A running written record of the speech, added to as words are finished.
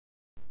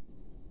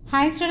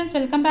Hi students,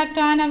 welcome back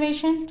to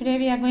Innovation. Today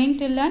we are going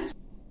to learn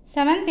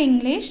 7th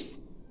English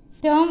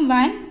Term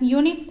 1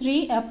 Unit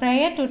 3 A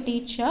Prayer to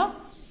Teacher.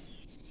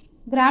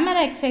 Grammar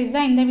exercise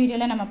தான் இந்த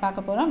வீடியோல நம்ம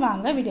பார்க்க போறோம்.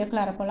 வாங்க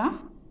வீடியோக்குள்ள போலாம்.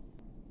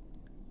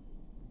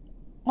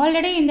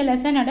 Already இந்த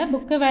லெசனோட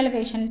book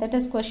evaluation, that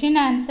is question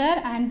answer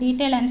and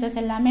detail answers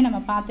எல்லாமே நம்ம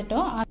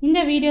பார்த்துட்டோம்.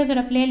 இந்த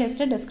வீடியோஸோட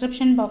playlist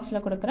description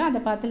boxல கொடுக்கிறேன்.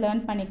 அதை பார்த்து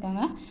learn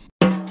பண்ணிக்கோங்க.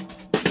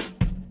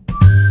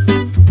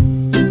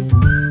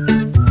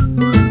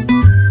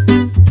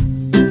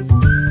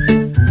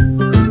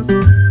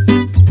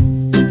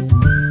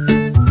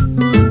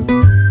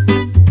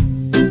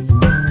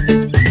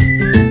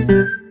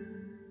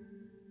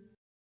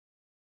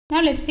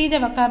 Now let's see the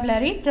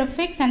vocabulary,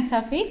 prefix and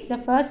suffix. The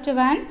first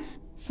one,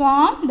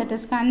 form, that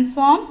is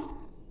conform,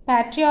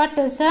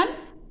 patriotism,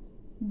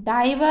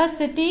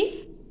 diversity,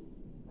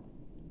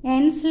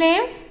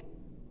 enslaved,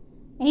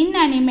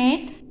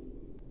 inanimate,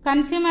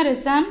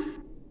 consumerism,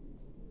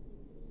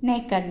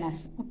 nakedness.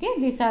 Okay,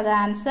 these are the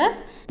answers.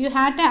 You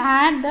have to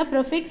add the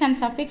prefix and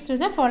suffix to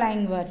the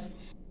following words.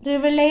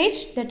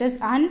 Privileged, that is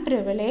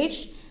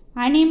unprivileged,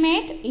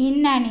 animate,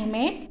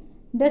 inanimate,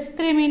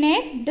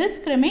 discriminate,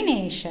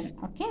 discrimination.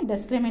 Okay,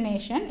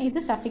 discrimination is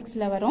the suffix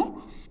la varum.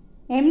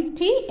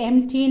 Empty,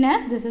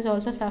 emptiness, this is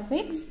also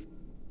suffix.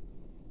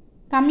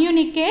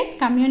 Communicate,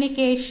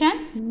 communication,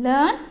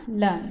 learn,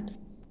 learned.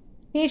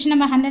 Page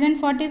number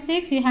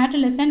 146, you have to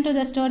listen to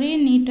the story,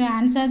 need to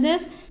answer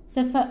this.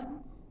 So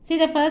see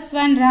the first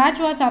one, Raj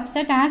was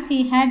upset as he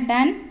had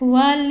done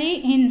poorly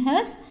in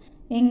his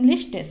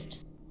English test.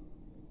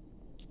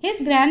 His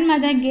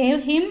grandmother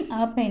gave him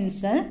a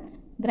pencil.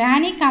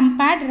 Granny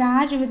compared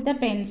Raj with the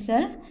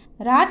pencil.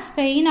 Raj's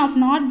pain of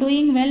not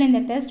doing well in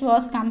the test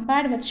was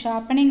compared with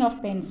sharpening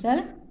of pencil.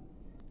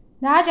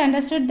 Raj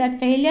understood that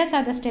failures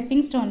are the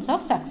stepping stones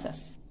of success.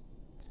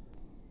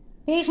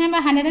 Page number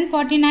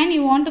 149,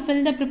 you want to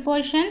fill the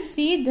prepositions.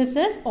 See, this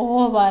is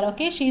over.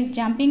 Okay, she is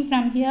jumping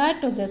from here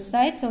to this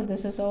side. So,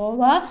 this is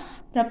over.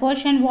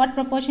 Proportion, what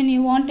proportion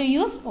you want to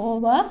use?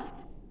 Over.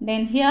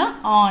 Then here,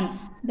 on.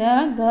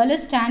 The girl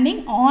is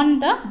standing on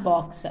the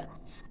box.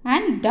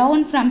 And down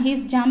from, he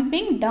is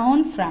jumping down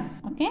from.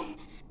 Okay,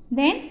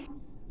 then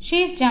she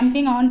is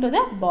jumping onto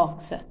the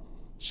box.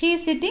 She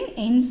is sitting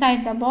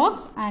inside the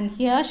box, and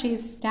here she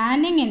is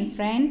standing in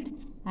front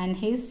and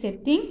he is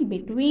sitting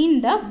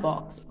between the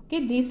box.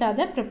 Okay, these are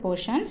the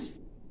proportions.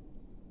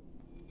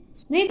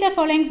 Read the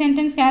following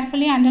sentence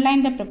carefully,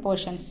 underline the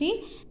proportions. See,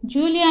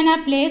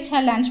 Juliana placed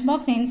her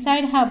lunchbox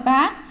inside her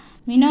bag.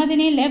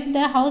 Vinodini left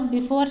the house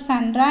before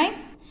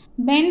sunrise.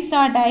 Ben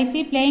saw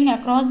Daisy playing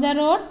across the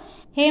road.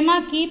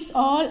 Hema keeps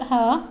all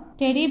her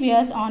teddy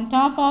bears on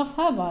top of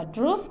her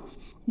wardrobe.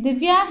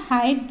 Divya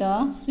hid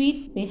the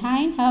sweet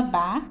behind her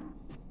back.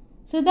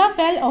 Sudha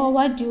fell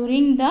over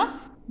during the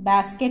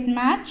basket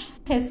match.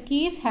 His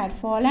keys had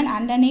fallen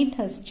underneath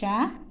his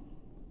chair.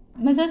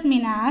 Mrs.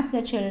 Meena asked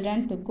the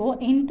children to go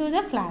into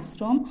the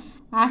classroom.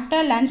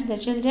 After lunch, the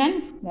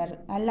children were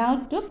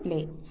allowed to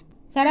play.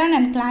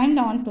 Saravanan climbed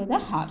onto the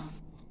horse.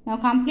 Now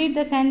complete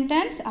the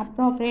sentence.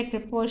 Appropriate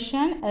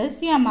preposition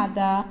is your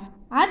mother.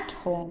 At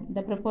home.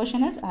 The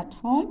proportion is at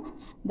home.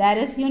 There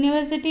is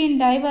university and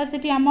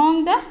diversity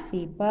among the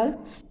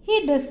people.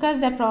 He discussed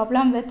the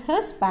problem with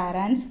his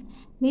parents.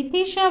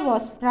 Nitisha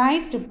was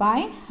praised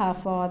by her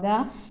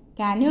father.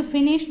 Can you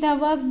finish the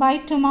work by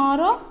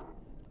tomorrow?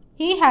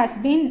 He has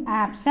been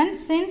absent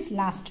since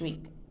last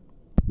week.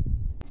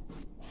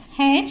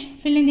 H.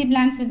 Fill in the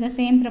blanks with the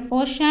same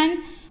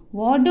proportion.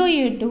 What do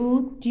you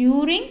do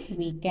during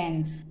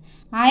weekends?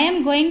 I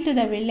am going to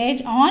the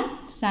village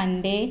on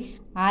Sunday.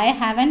 I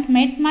haven't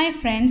met my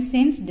friends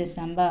since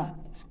December.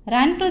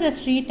 Run to the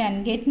street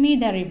and get me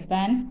the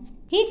ribbon.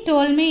 He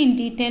told me in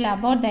detail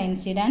about the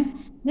incident.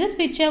 This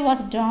picture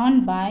was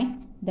drawn by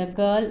the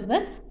girl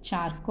with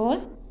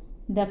charcoal.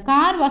 The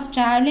car was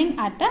traveling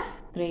at a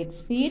great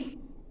speed.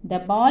 The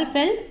ball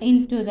fell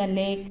into the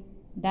lake.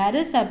 There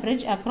is a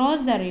bridge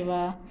across the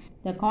river.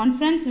 The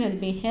conference will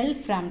be held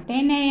from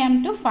 10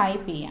 a.m. to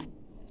 5 p.m.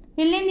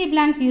 Fill in the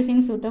blanks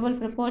using suitable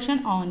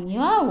proportion on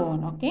your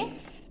own. Okay.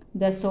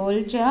 The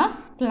soldier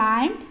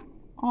climbed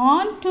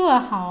onto a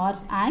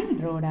horse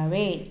and rode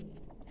away.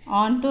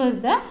 Onto is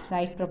the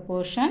right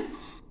proportion.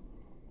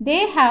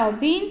 They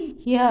have been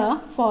here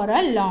for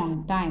a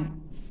long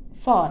time.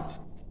 For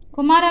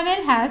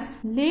Kumaravel has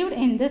lived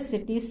in this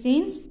city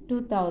since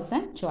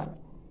 2012.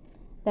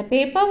 The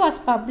paper was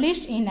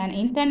published in an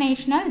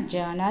international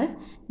journal.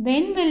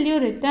 When will you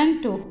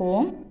return to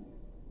home?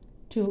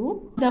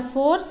 2. The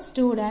 4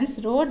 students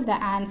wrote the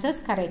answers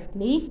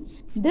correctly.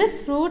 This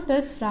fruit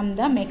is from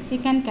the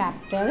Mexican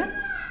capital.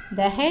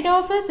 The head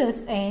office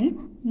is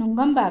in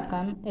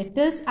Nungambakam. It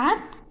is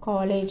at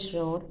College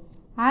Road.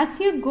 As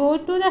you go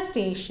to the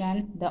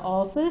station, the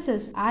office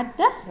is at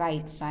the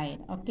right side.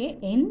 Okay,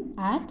 in,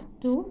 at,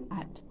 to,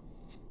 at.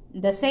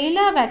 The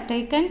sailor were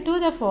taken to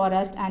the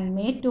forest and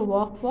made to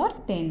walk for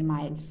 10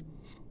 miles.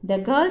 The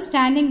girl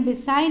standing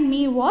beside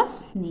me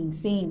was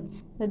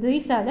sneezing. So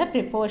these are the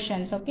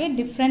prepositions. Okay,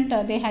 different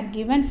they had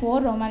given 4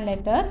 Roman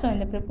letters. So in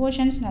the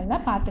prepositions nalla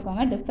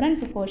paathukonga, different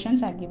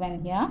prepositions are given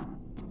here.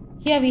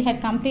 Here we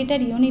had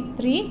completed unit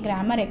 3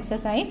 grammar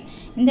exercise.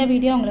 இந்த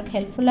video உங்களுக்கு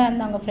ஹெல்ப்ஃபுல்லா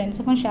இருந்தா உங்க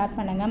ஃப்ரெண்ட்ஸுக்கும் share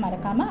பண்ணுங்க.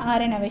 மறக்காம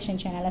RA Innovation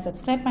சேனலை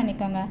subscribe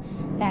பண்ணிக்கோங்க.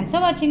 Thanks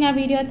for watching our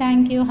video.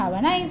 Thank you. Have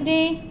a nice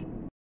day.